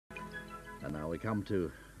And now we come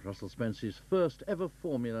to Russell Spence's first ever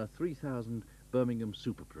Formula 3000 Birmingham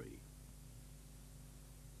Super Prix.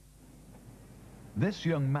 This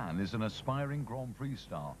young man is an aspiring Grand Prix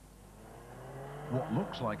star. What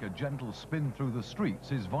looks like a gentle spin through the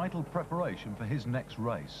streets is vital preparation for his next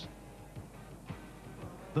race.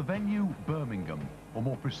 The venue, Birmingham, or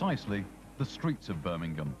more precisely, the streets of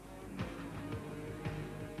Birmingham.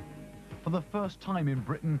 For the first time in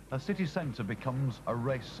Britain, a city centre becomes a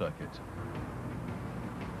race circuit.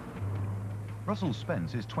 Russell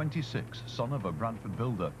Spence is 26, son of a Bradford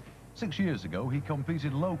builder. 6 years ago, he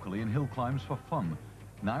competed locally in hill climbs for fun.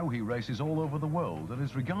 Now he races all over the world and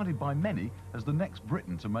is regarded by many as the next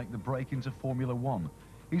Briton to make the break into Formula One.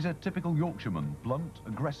 He's a typical Yorkshireman, blunt,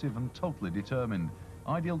 aggressive and totally determined.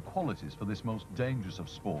 Ideal qualities for this most dangerous of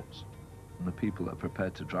sports. And the people that are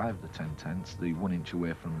prepared to drive the 10-10s, the 1 inch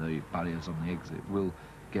away from the barriers on the exit, will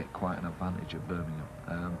get quite an advantage at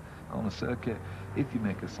Birmingham. On a circuit, if you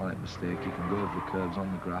make a slight mistake, you can go over the curbs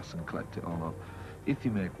on the grass and collect it all up. If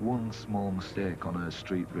you make one small mistake on a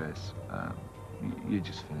street race, you're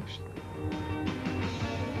just finished.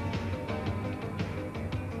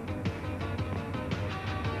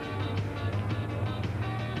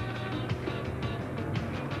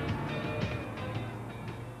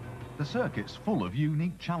 The circuit's full of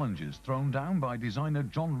unique challenges thrown down by designer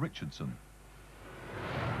John Richardson.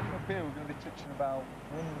 Up here we're going to be touching about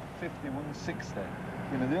 150, 160.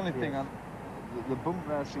 You know, the only thing, the bump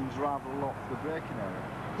there seems rather a lot for the braking area.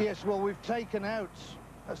 Yes, well, we've taken out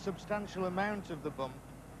a substantial amount of the bump,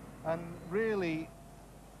 and really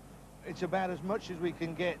it's about as much as we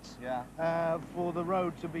can get for the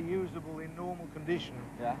road to be usable in normal condition.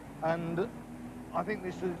 Yeah. And I think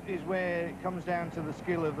this is where it comes down to the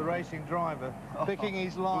skill of the racing driver, picking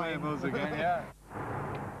his line. Again, yeah.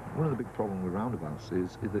 One of the big problems with roundabouts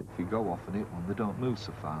is that if you go off and hit one, they don't move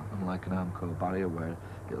so far, unlike an Armco barrier where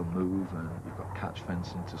it'll move and you've got catch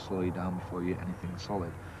fencing to slow you down before you hit anything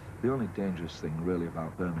solid. The only dangerous thing really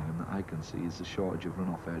about Birmingham that I can see is the shortage of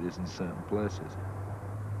runoff areas in certain places.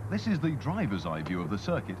 This is the driver's eye view of the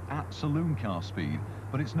circuit at saloon car speed,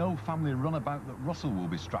 but it's no family runabout that Russell will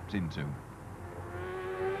be strapped into.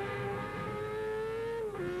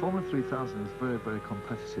 Formula 3000 is very, very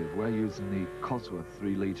competitive. We're using the Cosworth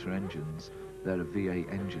 3-litre engines. They're a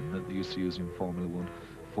V8 engine that they used to use in Formula 1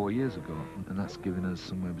 4 years ago, and that's giving us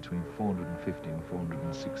somewhere between 450 and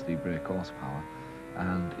 460 brake horsepower,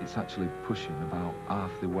 and it's actually pushing about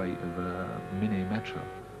half the weight of a mini metro,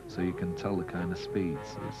 so you can tell the kind of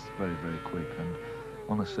speeds. It's very, very quick, and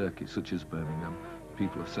on a circuit such as Birmingham,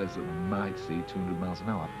 people have said that we might see 200 miles an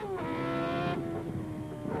hour.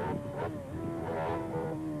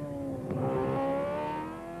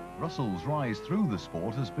 Russell's rise through the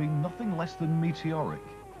sport has been nothing less than meteoric.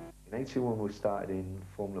 In 81 we started in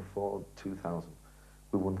Formula 4 2000.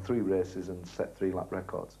 We won 3 races and set 3 lap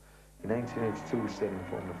records. In 1982 we stayed in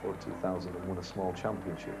Formula 4 2000 and won a small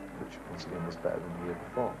championship, which once again was better than the year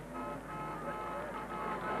before.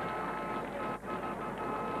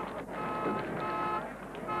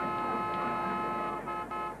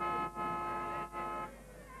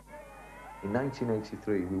 In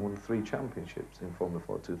 1983, we won 3 championships in Formula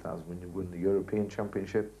 4 2000. We won the European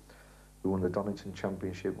Championship, we won the Donington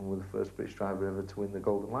Championship, and we were the first British driver ever to win the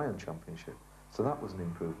Golden Lion Championship. So that was an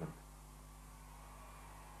improvement.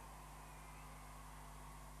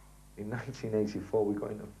 In 1984, we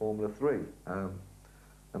got into Formula 3.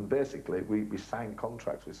 And basically, we signed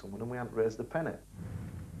contracts with someone and we hadn't raised a penny.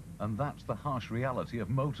 And that's the harsh reality of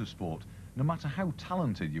motorsport. No matter how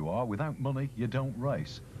talented you are, without money, you don't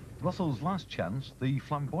race. Russell's last chance, the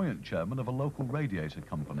flamboyant chairman of a local radiator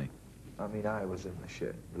company. I mean, I was in the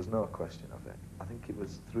shit. There's no question of it. I think it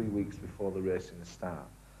was 3 weeks before the racing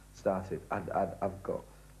started. I've got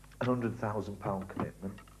a £100,000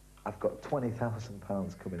 commitment. I've got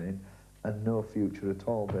 £20,000 coming in and no future at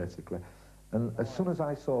all, basically. And as soon as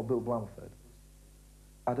I saw Bill Blanford,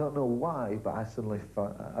 I don't know why, but I suddenly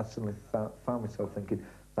found myself thinking,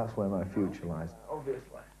 that's where my future lies.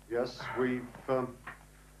 Obviously. Yes,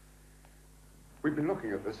 we've been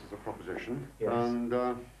looking at this as a proposition, yes. And,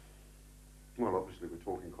 well, obviously we're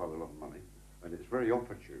talking quite a lot of money, and it's very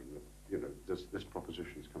opportune that, you know, this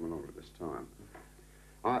proposition is coming along at this time.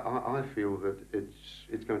 I feel that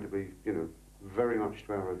it's going to be, you know, very much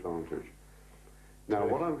to our advantage. Now,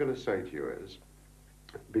 what I'm going to say to you is,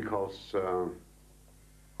 because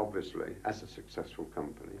obviously, as a successful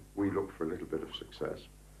company, we look for a little bit of success.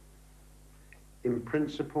 In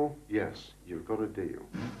principle, yes, you've got a deal.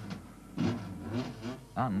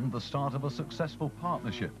 And the start of a successful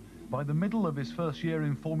partnership. By the middle of his first year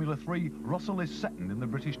in Formula 3, Russell is second in the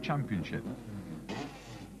British Championship.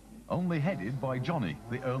 only headed by Johnny,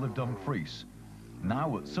 the Earl of Dumfries.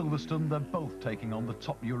 Now at Silverstone, they're both taking on the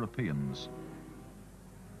top Europeans.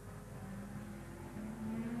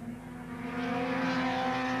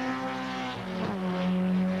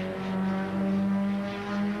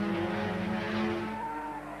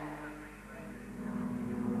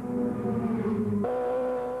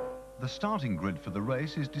 The starting grid for the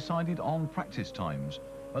race is decided on practice times.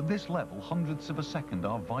 At this level, hundredths of a second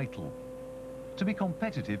are vital. To be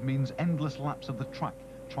competitive means endless laps of the track,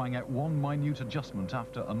 trying out one minute adjustment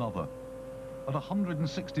after another. At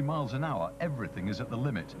 160 miles an hour, everything is at the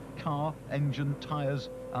limit. Car, engine, tyres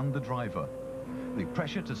and the driver. The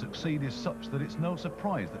pressure to succeed is such that it's no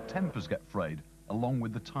surprise that tempers get frayed, along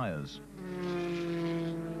with the tyres.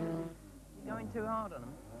 You're going too hard on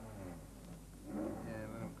them? Yeah,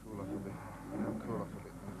 let them cool off a bit. Let them cool off a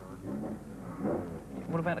bit.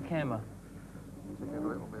 What about the camera? Take it a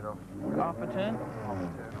little bit off. Half a turn? Half a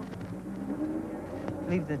turn off.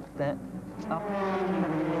 Leave that up.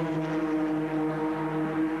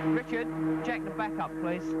 Richard, jack the back up,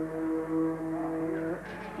 please.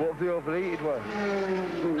 What have the overheated ones?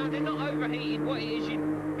 No, they're not overheated. What it is,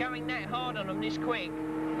 you're going that hard on them this quick.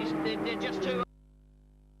 They're just too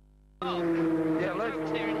hard. Yeah,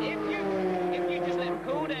 let's... If you just let them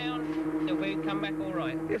cool down, they'll come back all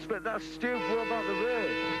right. Yes, but that's stupid. What about the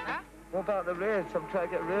race? Huh? What about the race? I'm trying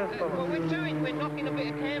to get race on. Well, we're knocking a bit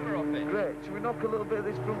of camber off it. Great. Should we knock a little bit of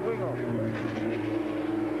this front wing off? It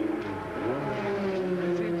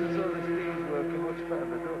seems as though the steam's working much better.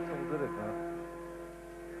 They don't tell did it now.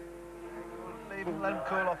 Let them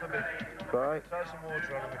cool off a bit. Right. Throw some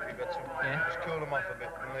water on them if you've got some. Yeah. Just cool them off a bit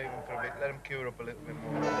and leave them for a bit. Let them cure up a little bit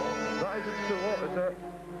more. That isn't too hot, is it?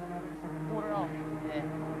 Water off. Yeah.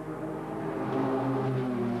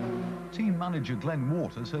 Team manager Glenn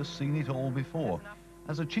Waters has seen it all before.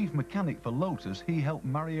 As a chief mechanic for Lotus, he helped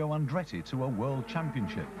Mario Andretti to a world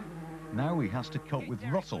championship. Now he has to cope with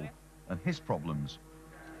Russell and his problems.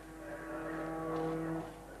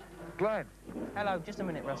 Glenn. Hello, just a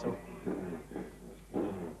minute, Russell.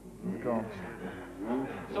 Go on.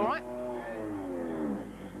 It's all right?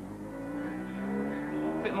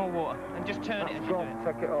 Bit more water, and just turn it as you do it.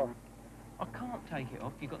 Take it off. I can't take it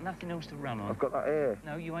off. You've got nothing else to run on. I've got that here.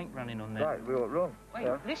 No, you ain't running on that. Right, we won't run. Wait,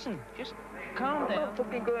 yeah. listen, just calm I'm down. not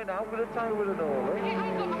fucking going out with a tie with an hole. It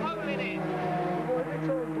ain't got a hole in it. What if it's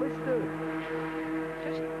all blistered?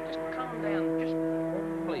 Just calm down, just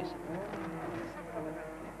please.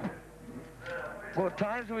 What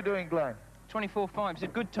times are we doing, Glenn? 24.5 is a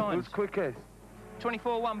good time. Who's quickest?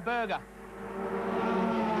 24.1 Burger.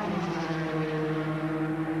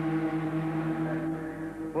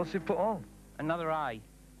 What's he put on? Another A.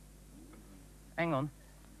 Hang on.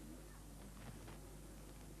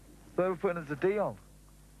 So we're putting as a D on.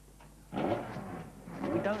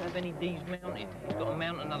 We don't have any D's mounted. He's got to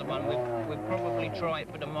mount another one. We'll probably try it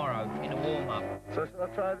for tomorrow in a warm-up. So shall I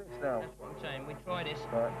try this now? That's what I'm saying. We try this.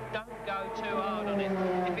 Right. Don't go too hard on it.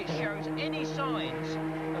 If it shows any signs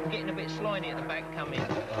of getting a bit slidey at the back, come in.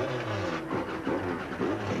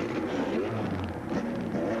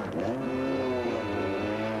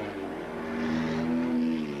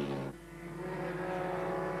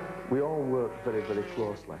 We all work very, very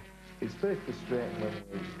closely. It's very frustrating when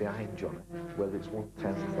we're behind Johnny, whether it's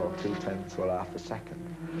 1/10 or 2/10 or half a second,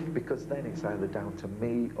 because then it's either down to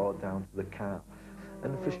me or down to the car.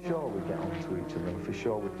 And for sure we get onto each other, and for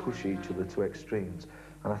sure we push each other to extremes,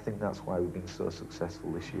 and I think that's why we've been so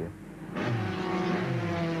successful this year.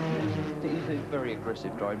 He's a very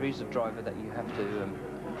aggressive driver. He's a driver that you have to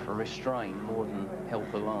restrain more than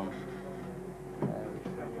help along.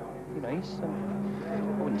 You know, he's, I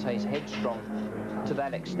wouldn't say he's headstrong to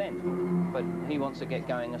that extent, but he wants to get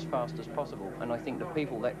going as fast as possible, and I think the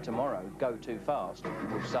people that tomorrow go too fast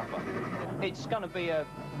will suffer. It's going to be a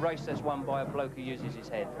race that's won by a bloke who uses his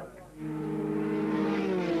head.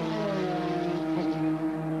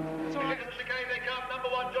 It's all right. The chicane they come, number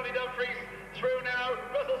 1 Johnny Dumfries through now,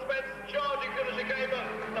 Russell Spence charging through the chicane,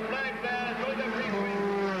 the flag there, Johnny Dumfries wins.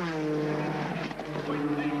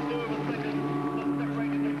 0.82 of a second,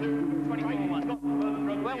 separated the two.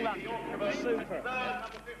 24.1. Well done. Super.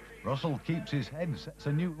 Russell keeps his head, sets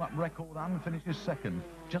a new lap record and finishes second,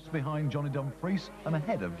 just behind Johnny Dumfries and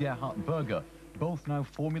ahead of Gerhard Berger, both now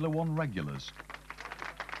Formula One regulars.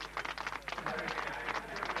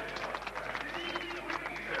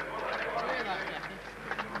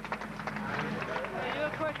 You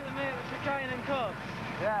were quicker than me at the chicane and Cobb.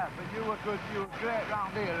 Yeah, but you were good. You were great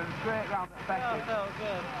round here and great round at the back. Oh, felt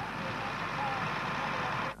good.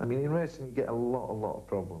 I mean, in racing you get a lot of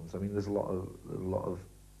problems. I mean, there's a lot of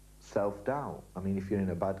self-doubt. I mean, if you're in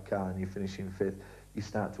a bad car and you're finishing 5th, you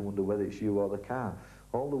start to wonder whether it's you or the car.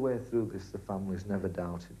 All the way through this, the family's never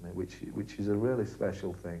doubted me, which is a really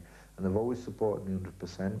special thing, and they've always supported me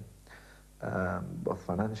 100%, both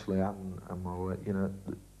financially and morally. You know,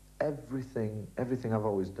 everything I've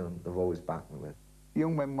always done, they've always backed me with.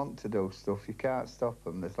 Young men want to do stuff, you can't stop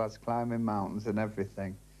them. There's lads climbing mountains and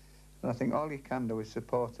everything. And I think all you can do is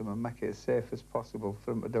support them and make it as safe as possible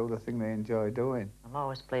for them to do the thing they enjoy doing. I'm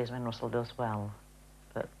always pleased when Russell does well,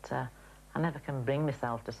 but I never can bring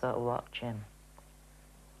myself to sort of watch him.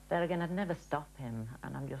 There again, I'd never stop him,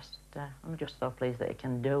 and I'm just so pleased that he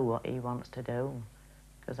can do what he wants to do,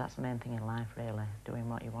 because that's the main thing in life, really, doing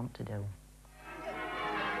what you want to do.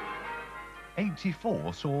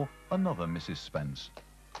 84 saw another Mrs. Spence.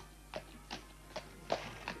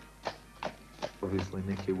 Obviously,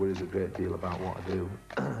 Nikki worries a great deal about what I do.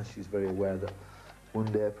 She's very aware that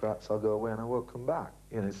one day perhaps I'll go away and I won't come back.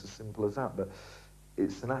 You know, it's as simple as that. But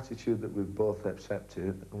it's an attitude that we've both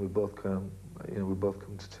accepted, and we both come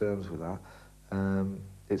to terms with that.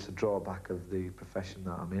 It's a drawback of the profession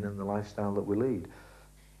that I'm in and the lifestyle that we lead.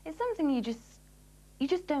 It's something you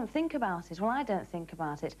just don't think about it. Well, I don't think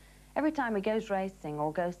about it. Every time he goes racing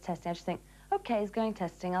or goes testing, I just think, OK, he's going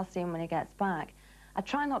testing, I'll see him when he gets back. I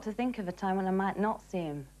try not to think of a time when I might not see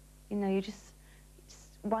him. You know, you just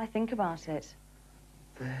why think about it?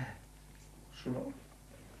 Is he all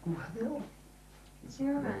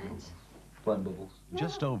right? Blowing bubbles.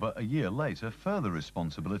 Just over a year later, further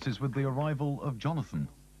responsibilities with the arrival of Jonathan.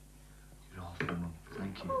 You're all fine.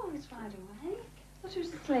 Thank you. Oh, he's wide awake. I thought he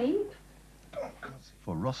was asleep.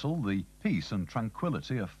 For Russell, the peace and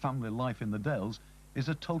tranquility of family life in the Dales is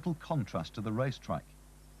a total contrast to the racetrack.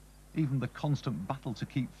 Even the constant battle to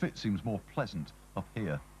keep fit seems more pleasant up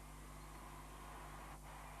here.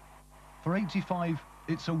 For 85,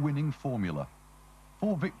 it's a winning formula.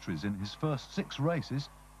 4 victories in his first 6 races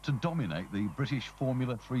to dominate the British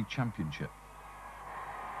Formula 3 Championship.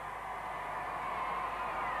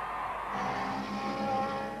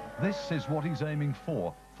 This is what he's aiming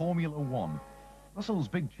for, Formula 1. Russell's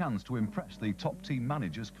big chance to impress the top team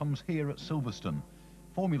managers comes here at Silverstone.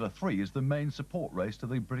 Formula 3 is the main support race to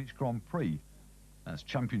the British Grand Prix. As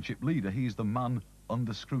championship leader, he's the man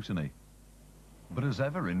under scrutiny. But as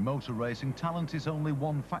ever in motor racing, talent is only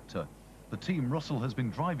one factor. The team Russell has been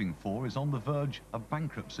driving for is on the verge of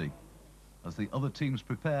bankruptcy. As the other teams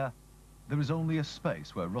prepare, there is only a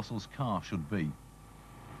space where Russell's car should be.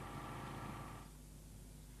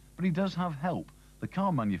 But he does have help. The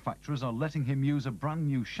car manufacturers are letting him use a brand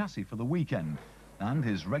new chassis for the weekend, and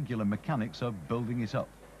his regular mechanics are building it up.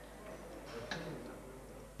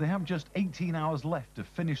 They have just 18 hours left to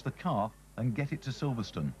finish the car and get it to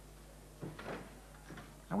Silverstone.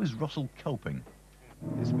 How is Russell coping?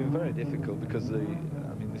 It's been very difficult because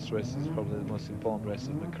this race is probably the most important race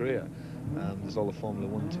of my career. There's all the Formula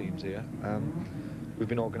 1 teams here. We've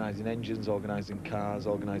been organising engines, organising cars,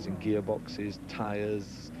 organising gearboxes,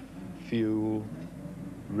 tyres, fuel,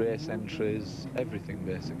 race entries, everything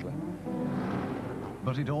basically.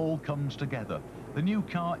 But it all comes together. The new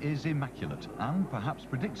car is immaculate, and perhaps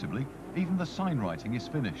predictably, even the sign writing is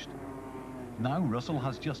finished. Now Russell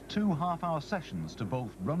has just 2 half-hour sessions to both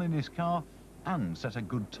run in his car and set a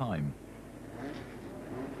good time.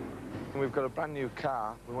 We've got a brand new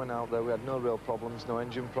car. We went out there, we had no real problems, no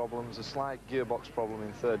engine problems, a slight gearbox problem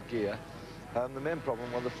in 3rd gear. The main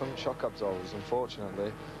problem were the front shock absorbers.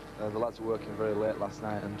 Unfortunately, the lads were working very late last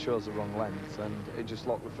night and chose the wrong length, and it just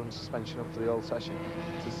locked the front suspension up for the whole session.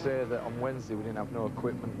 To say that on Wednesday we didn't have no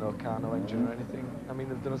equipment, no car, no engine or anything, I mean,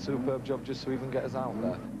 they've done a superb job just to even get us out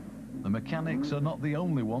there. The mechanics are not the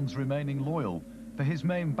only ones remaining loyal. For his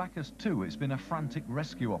main backers too, it's been a frantic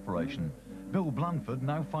rescue operation. Bill Blanford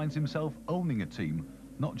now finds himself owning a team,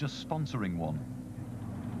 not just sponsoring one.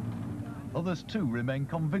 Others too remain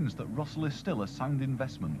convinced that Russell is still a sound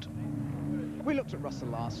investment. We looked at Russell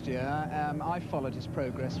last year. I followed his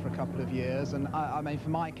progress for a couple of years, and I mean, for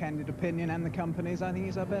my candid opinion and the company's, I think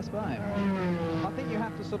he's our best buy. I think you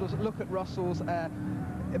have to sort of look at Russell's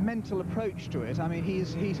mental approach to it. I mean,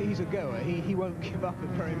 he's a goer. He won't give up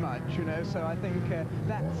very much, you know, so I think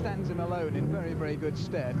that stands him alone in very, very good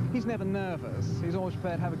stead. He's never nervous. He's always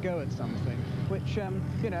prepared to have a go at something, which,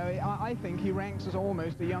 you know, I think he ranks as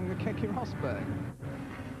almost a younger Keke Rosberg.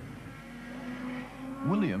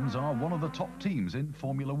 Williams are one of the top teams in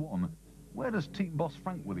Formula 1. Where does team boss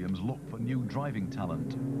Frank Williams look for new driving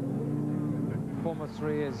talent? Formula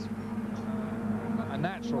 3 is a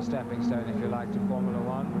natural stepping stone, if you like, to Formula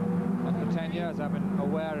 1. And for 10 years I've been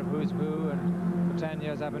aware of who's who, and for 10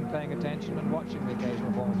 years I've been paying attention and watching the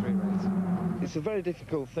occasional Formula 3 race. It's a very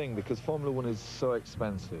difficult thing because Formula One is so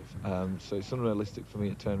expensive. So it's unrealistic for me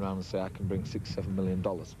to turn around and say I can bring $6-7 million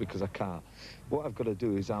because I can't. What I've got to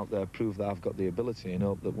do is out there prove that I've got the ability and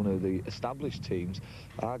hope that one of the established teams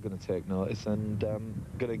are going to take notice and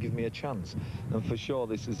going to give me a chance. And for sure,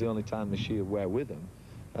 this is the only time this year we're with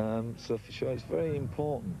them. So for sure, it's very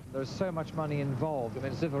important. There's so much money involved. I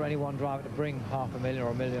mean, it's difficult for any one driver to bring £500,000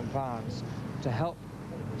 or £1 million to help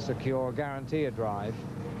secure or guarantee a drive.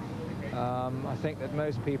 I think that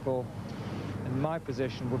most people in my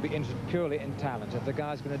position would be interested purely in talent, if the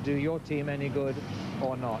guy's going to do your team any good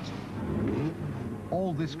or not.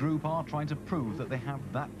 All this group are trying to prove that they have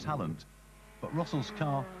that talent, but Russell's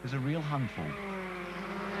car is a real handful.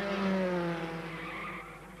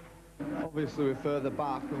 Obviously, we're further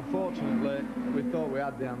back. Unfortunately, we thought we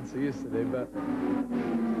had the answer yesterday, but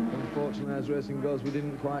unfortunately, as racing goes, we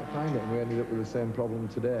didn't quite find it, and we ended up with the same problem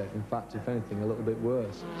today. In fact, if anything, a little bit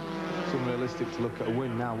worse. It's unrealistic to look at a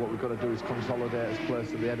win now. What we've got to do is consolidate his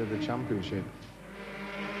place at the head of the championship.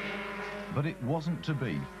 But it wasn't to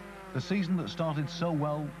be. The season that started so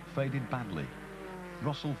well faded badly.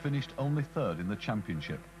 Russell finished only third in the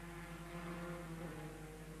championship.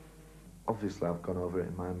 Obviously, I've gone over it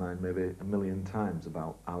in my mind maybe 1,000,000 times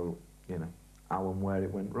about how, how and where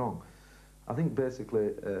it went wrong. I think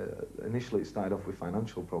basically, initially it started off with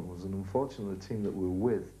financial problems, and unfortunately the team that we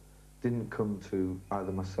were with didn't come to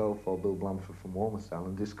either myself or Bill Blanford from Warmestyle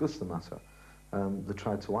and discuss the matter. They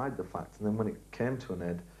tried to hide the fact, and then when it came to an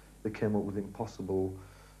end, they came up with impossible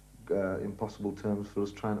terms for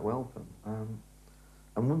us trying to help them.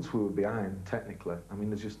 And once we were behind, technically, I mean,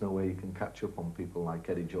 there's just no way you can catch up on people like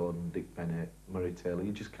Eddie Jordan, Dick Bennett, Murray Taylor.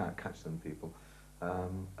 You just can't catch them people.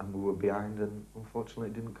 And we were behind, and unfortunately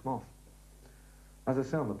it didn't come off. As I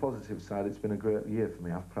say, on the positive side, it's been a great year for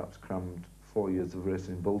me. I've perhaps crammed 4 years of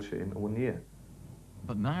racing bullshit into 1 year.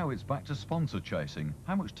 But now it's back to sponsor chasing.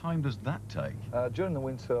 How much time does that take? During the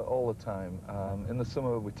winter, all the time. In the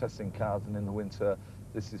summer, we're testing cars, and in the winter,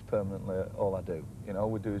 this is permanently all I do.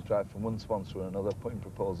 All we do is drive from one sponsor to another, putting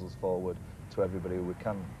proposals forward to everybody who we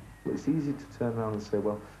can. It's easy to turn around and say,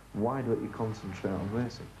 well, why don't you concentrate on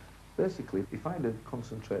racing? Basically, if I'd have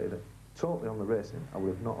concentrated totally on the racing, I would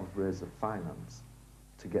have not have raised the finance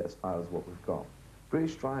to get as far as what we've got.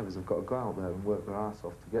 British drivers have got to go out there and work their arse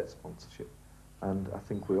off to get sponsorship. And I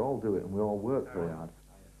think we all do it, and we all work very hard.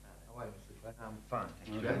 How are you, Mr. Spence? I'm fine,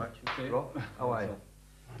 thank you very much. Rob, how are you?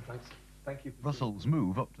 Thanks. Thank you. Russell's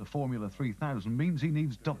move up to Formula 3000 means he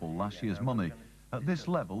needs double last year's money. At this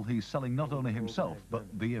level, he's selling not only himself, but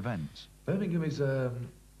the events. Birmingham is a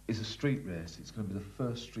street race. It's going to be the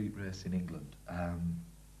first street race in England.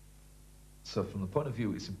 So from the point of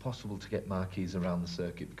view, it's impossible to get marquees around the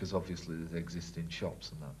circuit because obviously there's existing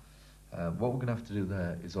shops and that. What we're going to have to do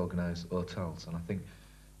there is organise hotels, and I think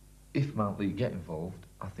if Mount Lee get involved,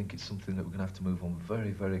 I think it's something that we're going to have to move on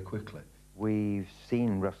very, very quickly. We've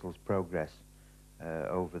seen Russell's progress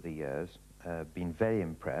over the years, been very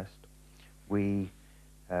impressed. We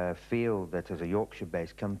feel that as a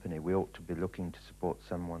Yorkshire-based company, we ought to be looking to support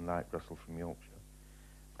someone like Russell from Yorkshire.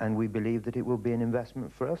 And we believe that it will be an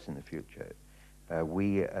investment for us in the future.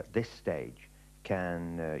 We, at this stage,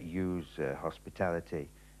 can use hospitality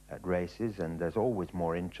at races, and there's always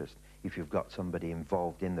more interest if you've got somebody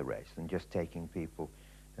involved in the race than just taking people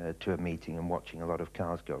to a meeting and watching a lot of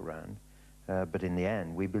cars go round. But in the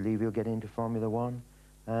end, we believe he'll get into Formula One,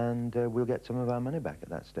 and we'll get some of our money back at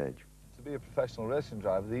that stage. To be a professional racing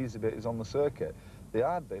driver, the easy bit is on the circuit. The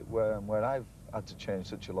hard bit, where I've had to change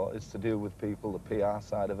such a lot, is to deal with people, the PR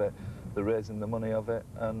side of it, the raising the money of it,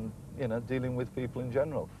 and, dealing with people in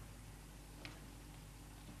general.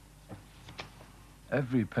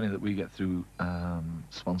 Every penny that we get through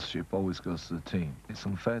sponsorship always goes to the team. It's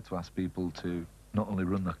unfair to ask people to not only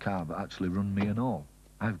run the car, but actually run me and all.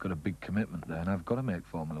 I've got a big commitment there, and I've got to make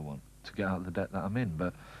Formula One to get out of the debt that I'm in,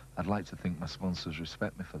 but I'd like to think my sponsors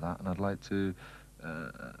respect me for that, and I'd like to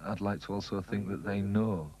also think that they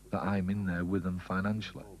know that I'm in there with them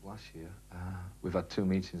financially. Last year, we've had 2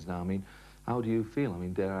 meetings now. I mean, how do you feel? I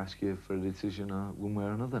mean, dare I ask you for a decision one way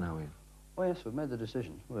or another now, Ian? Oh yes, we've made the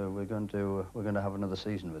decision. We're going to have another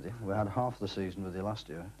season with you. We had half the season with you last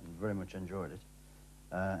year and very much enjoyed it.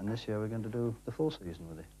 And this year we're going to do the full season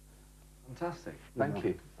with you. Fantastic. Thank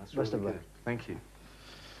you. That's really good. Thank you.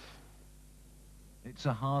 It's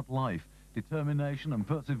a hard life. Determination and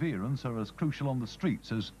perseverance are as crucial on the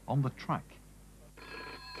streets as on the track.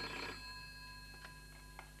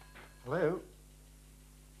 Hello?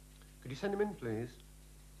 Could you send him in, please?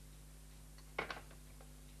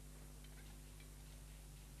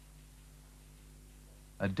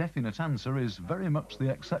 A definite answer is very much the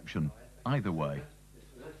exception, either way.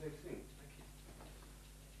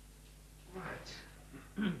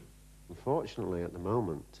 unfortunately, at the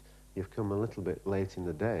moment, you've come a little bit late in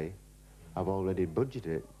the day. I've already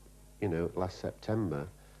budgeted, you know, last September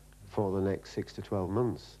for the next 6 to 12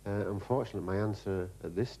 months. Unfortunately, my answer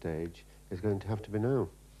at this stage is going to have to be no.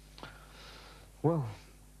 Well,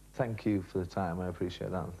 thank you for the time. I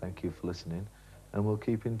appreciate that, and thank you for listening. And we'll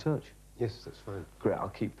keep in touch. Yes, that's fine. Great, I'll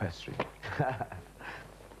keep pestering.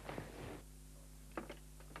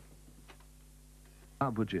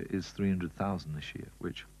 Our budget is 300,000 this year,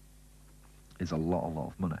 which is a lot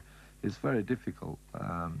of money. It's very difficult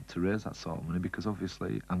to raise that sort of money because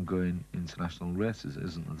obviously I'm going international races. It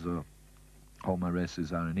isn't as though all my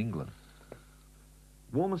races are in England.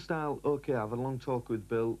 Warmer Style, OK, I've had a long talk with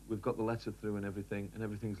Bill. We've got the letter through and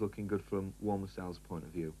everything's looking good from Warmer Style's point of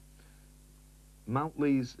view. Mount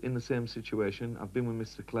Lee's in the same situation. I've been with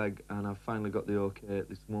Mr. Clegg and I've finally got the OK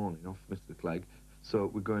this morning off Mr. Clegg, so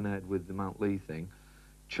we're going ahead with the Mount Lee thing.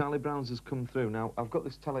 Charlie Brown's has come through. Now, I've got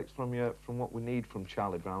this telex from you from what we need from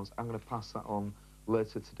Charlie Brown's. I'm going to pass that on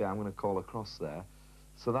later today. I'm going to call across there.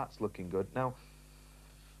 So that's looking good. Now,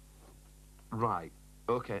 right,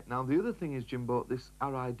 OK. Now, the other thing is, Jimbo, this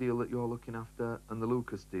RI deal that you're looking after and the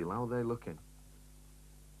Lucas deal, how are they looking?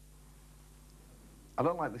 I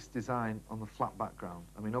don't like this design on the flat background.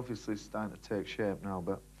 I mean, obviously it's starting to take shape now,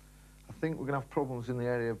 but I think we're going to have problems in the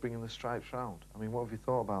area of bringing the stripes round. I mean, what have you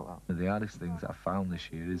thought about that? The hardest things that I found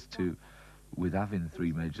this year is to, with having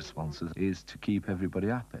 3 major sponsors, is to keep everybody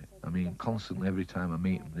happy. I mean, constantly, every time I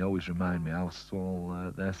meet them, they always remind me how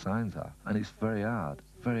small their signs are. And it's very hard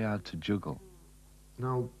to juggle.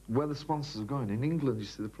 Now, where the sponsors are going, in England, you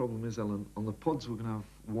see, the problem is, Ellen, on the pods we're going to have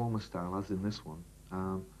Warmer Style, as in this one.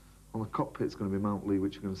 On the cockpit, it's going to be Mount Lee,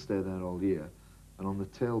 which are going to stay there all year. And on the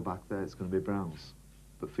tail back there, it's going to be Browns.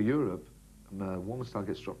 But for Europe, Warmer Style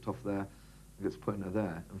gets dropped off there and gets put into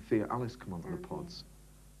there, and Fiat Alice come onto the pods.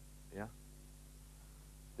 Yeah?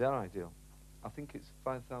 They are ideal. I think it's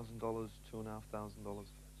 $5,000, $2,500.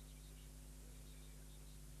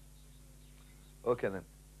 OK, then.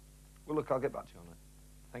 Well, look, I'll get back to you on it.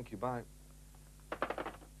 Thank you, bye.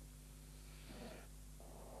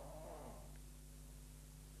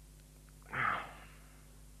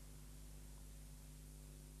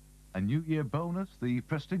 A New Year bonus, the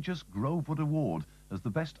prestigious Grovewood Award as the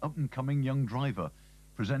best up-and-coming young driver,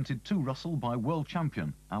 presented to Russell by world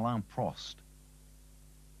champion Alain Prost.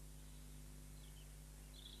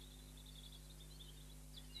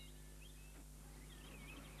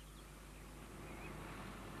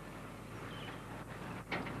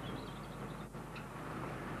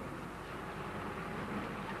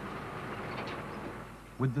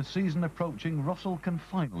 With the season approaching, Russell can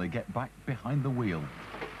finally get back behind the wheel.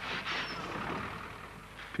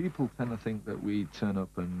 People tend to think that we turn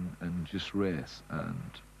up and just race, and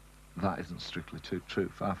that isn't strictly true,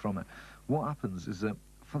 far from it. What happens is that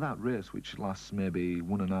for that race, which lasts maybe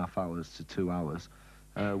 1.5 hours to 2 hours,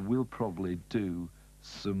 we'll probably do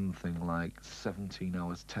something like 17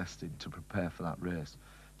 hours testing to prepare for that race.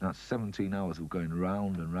 Now, that's 17 hours of going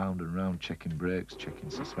round and round and round, checking brakes, checking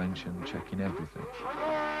suspension, checking everything.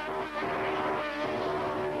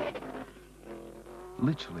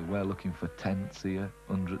 Literally, we're looking for tenths here,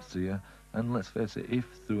 hundredths here, and let's face it, if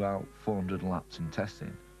throughout 400 laps in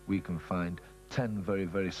testing, we can find 10 very,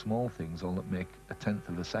 very small things all that make a tenth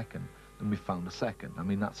of a second, then we found a second. I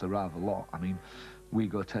mean, that's a rather lot. I mean, we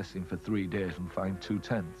go testing for 3 days and find 2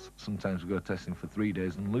 tenths. Sometimes we go testing for 3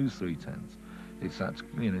 days and lose 3 tenths. It's that,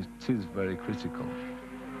 you know, it is very critical.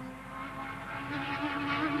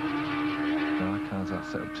 Now, our cars aren't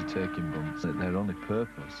set up to take in bumps. Their only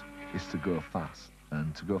purpose is to go fast.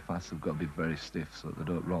 And to go fast, they've got to be very stiff so that they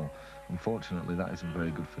don't roll. Unfortunately, that isn't very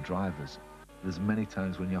good for drivers. There's many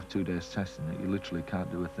times when you have 2 days testing that you literally can't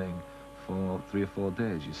do a thing for 3 or 4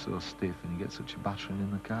 days. You're so stiff and you get such a battering in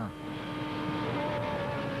the car.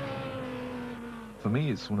 For me,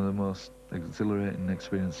 it's one of the most exhilarating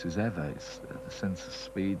experiences ever. It's the sense of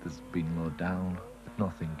speed that's been low down.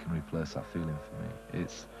 Nothing can replace that feeling for me.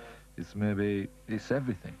 It's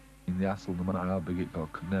everything. In the hassle, no matter how big it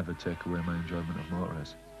got, could never take away my enjoyment of motor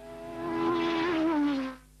racing.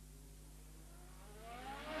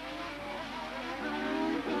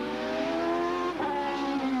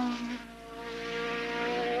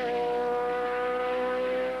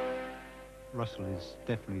 Russell is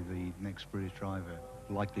definitely the next British driver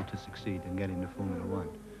likely to succeed and get into Formula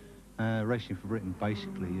One. Racing for Britain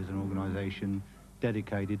basically is an organisation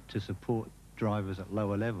dedicated to support drivers at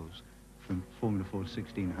lower levels, from Formula Ford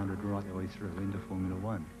 1600 right the way through into Formula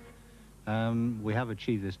One. We have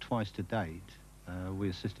achieved this twice to date. We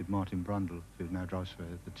assisted Martin Brundle, who now drives for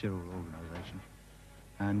the Tyrrell organisation,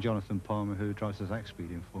 and Jonathan Palmer, who drives as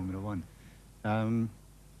Axpeed in Formula One.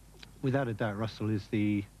 without a doubt, Russell is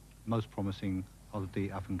the most promising of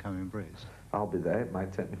the up-and-coming breeds. I'll be there. It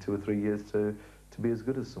might take me 2 or 3 years to be as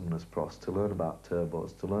good as someone as Prost, to learn about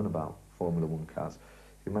turbos, to learn about Formula One cars.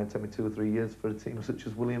 It might take me 2 or 3 years for a team such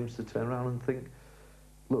as Williams to turn around and think,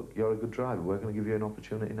 look, you're a good driver, we're going to give you an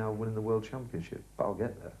opportunity now of winning the World Championship. But I'll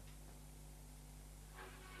get there.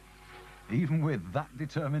 Even with that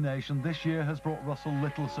determination, this year has brought Russell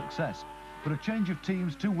little success. But a change of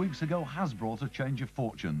teams 2 weeks ago has brought a change of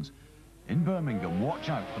fortunes. In Birmingham, watch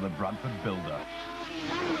out for the Bradford Builder.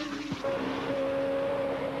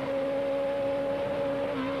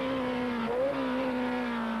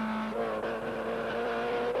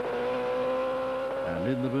 And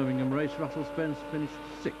in the Birmingham race, Russell Spence finished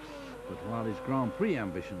 6th. But while his Grand Prix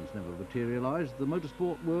ambitions never materialised, the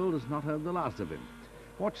motorsport world has not heard the last of him.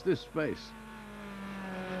 Watch this space.